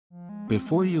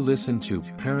Before you listen to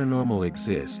Paranormal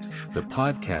Exist, the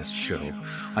podcast show,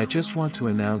 I just want to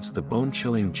announce the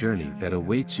bone-chilling journey that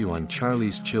awaits you on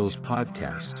Charlie's Chills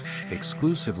podcast,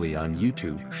 exclusively on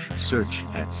YouTube. Search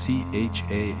at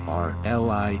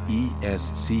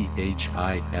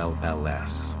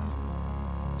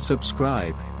CharliesChills.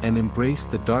 Subscribe, and embrace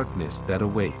the darkness that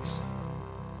awaits.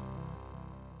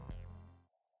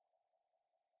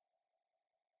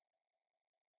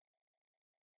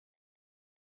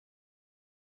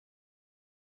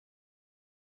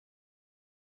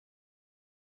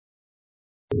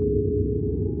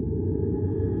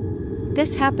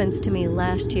 This happens to me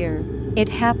last year. It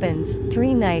happens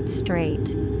 3 nights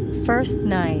straight. First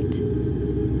night.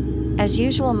 As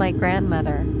usual, my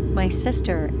grandmother, my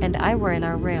sister, and I were in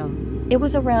our room. It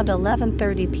was around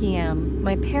 11:30 p.m.,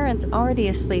 my parents already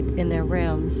asleep in their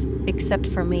rooms, except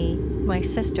for me, my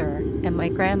sister, and my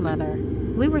grandmother.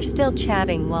 We were still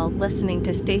chatting while listening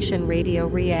to station Radio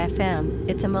Ria FM.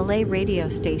 It's a Malay radio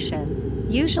station.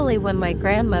 Usually when my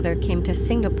grandmother came to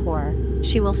Singapore,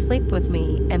 she will sleep with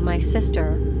me and my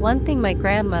sister. One thing my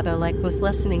grandmother liked was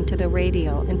listening to the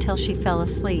radio until she fell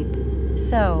asleep.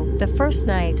 So, the first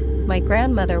night, my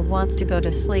grandmother wants to go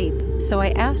to sleep, so I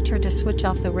asked her to switch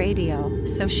off the radio,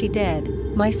 so she did.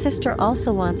 My sister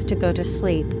also wants to go to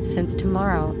sleep since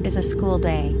tomorrow is a school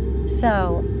day.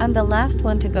 So, I'm the last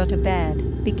one to go to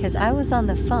bed, because I was on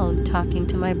the phone talking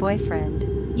to my boyfriend.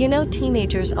 You know,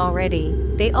 teenagers already,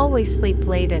 they always sleep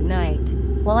late at night.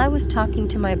 Well, I was talking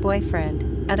to my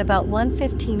boyfriend at about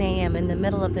 1:15 a.m. in the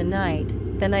middle of the night,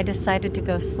 then I decided to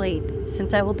go sleep,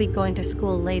 since I will be going to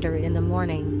school later in the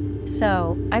morning.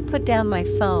 So, I put down my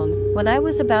phone. When I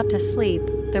was about to sleep,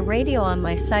 the radio on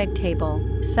my side table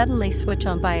suddenly switched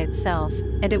on by itself,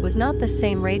 and it was not the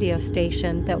same radio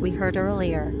station that we heard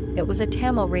earlier. It was a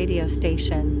Tamil radio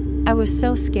station. I was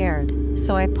so scared,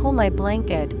 so I pull my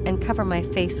blanket and cover my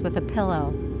face with a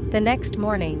pillow. The next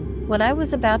morning, when I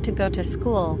was about to go to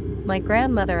school, my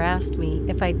grandmother asked me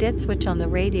if I did switch on the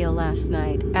radio last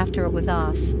night after it was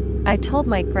off. I told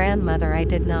my grandmother I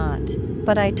did not,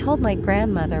 but I told my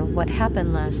grandmother what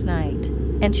happened last night,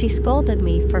 and she scolded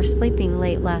me for sleeping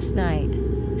late last night.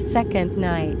 Second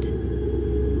night.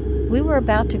 We were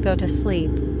about to go to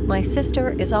sleep. My sister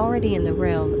is already in the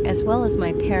room as well as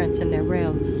my parents in their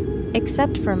rooms,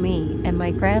 except for me and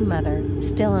my grandmother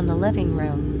still in the living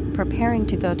room, preparing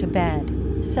to go to bed.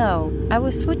 So, I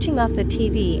was switching off the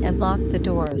TV and locked the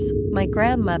doors. My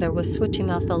grandmother was switching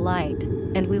off the light,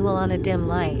 and we were on a dim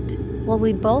light. While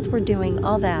we both were doing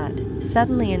all that,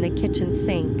 suddenly in the kitchen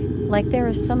sink, like there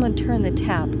is someone turned the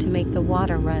tap to make the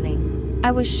water running. I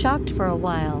was shocked for a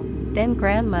while, then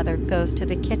grandmother goes to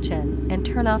the kitchen and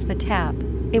turn off the tap.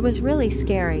 It was really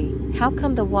scary. How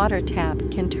come the water tap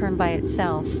can turn by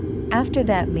itself? After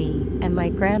that, me and my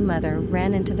grandmother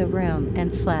ran into the room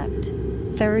and slept.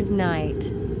 Third night.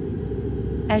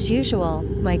 As usual,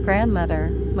 my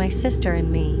grandmother, my sister and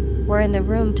me were in the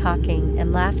room talking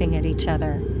and laughing at each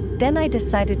other. Then I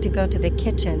decided to go to the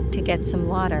kitchen to get some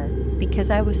water,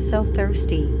 because I was so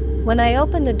thirsty. When I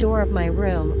opened the door of my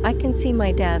room, I can see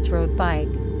my dad's road bike.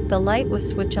 The light was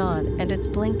switched on and it's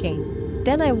blinking.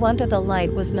 Then I wonder the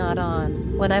light was not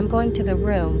on when I'm going to the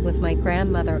room with my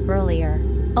grandmother earlier.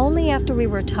 Only after we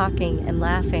were talking and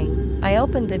laughing, I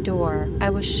opened the door. I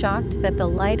was shocked that the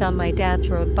light on my dad's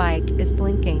road bike is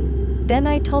blinking. Then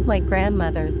I told my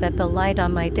grandmother that the light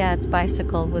on my dad's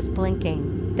bicycle was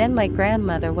blinking. Then my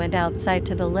grandmother went outside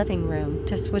to the living room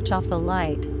to switch off the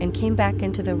light and came back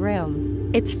into the room.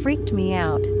 It's freaked me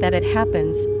out that it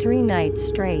happens 3 nights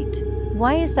straight.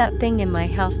 Why is that thing in my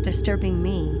house disturbing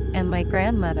me and my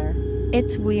grandmother?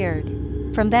 It's weird.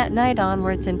 From that night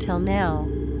onwards until now,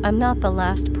 I'm not the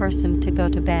last person to go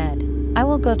to bed. I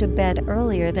will go to bed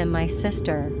earlier than my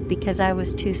sister because I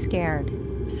was too scared.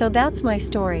 So that's my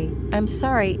story. I'm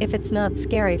sorry if it's not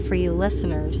scary for you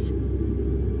listeners.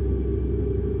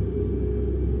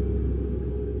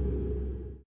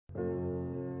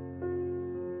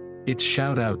 It's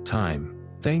shout out time.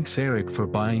 Thanks Eric for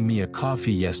buying me a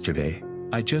coffee yesterday.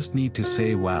 I just need to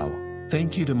say wow.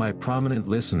 Thank you to my prominent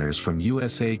listeners from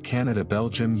USA, Canada,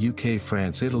 Belgium, UK,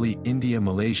 France, Italy, India,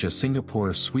 Malaysia,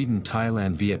 Singapore, Sweden,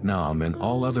 Thailand, Vietnam, and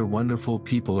all other wonderful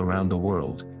people around the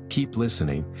world. Keep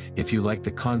listening. If you like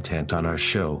the content on our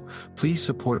show, please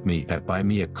support me at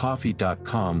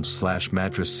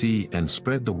buymeacoffee.com/madrasc and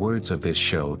spread the words of this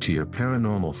show to your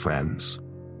paranormal friends.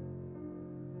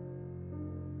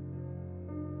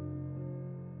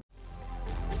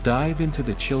 Dive into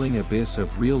the chilling abyss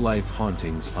of real-life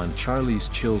hauntings on Charlie's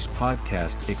Chills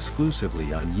podcast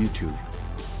exclusively on YouTube.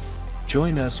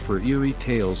 Join us for eerie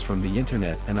tales from the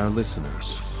internet and our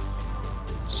listeners.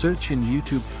 Search in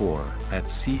YouTube for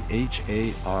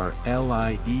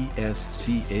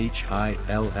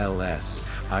 @CHARLIESCHILLS.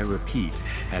 I repeat,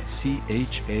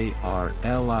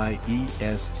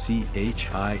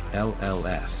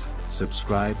 @CHARLIESCHILLS.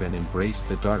 Subscribe and embrace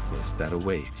the darkness that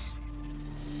awaits.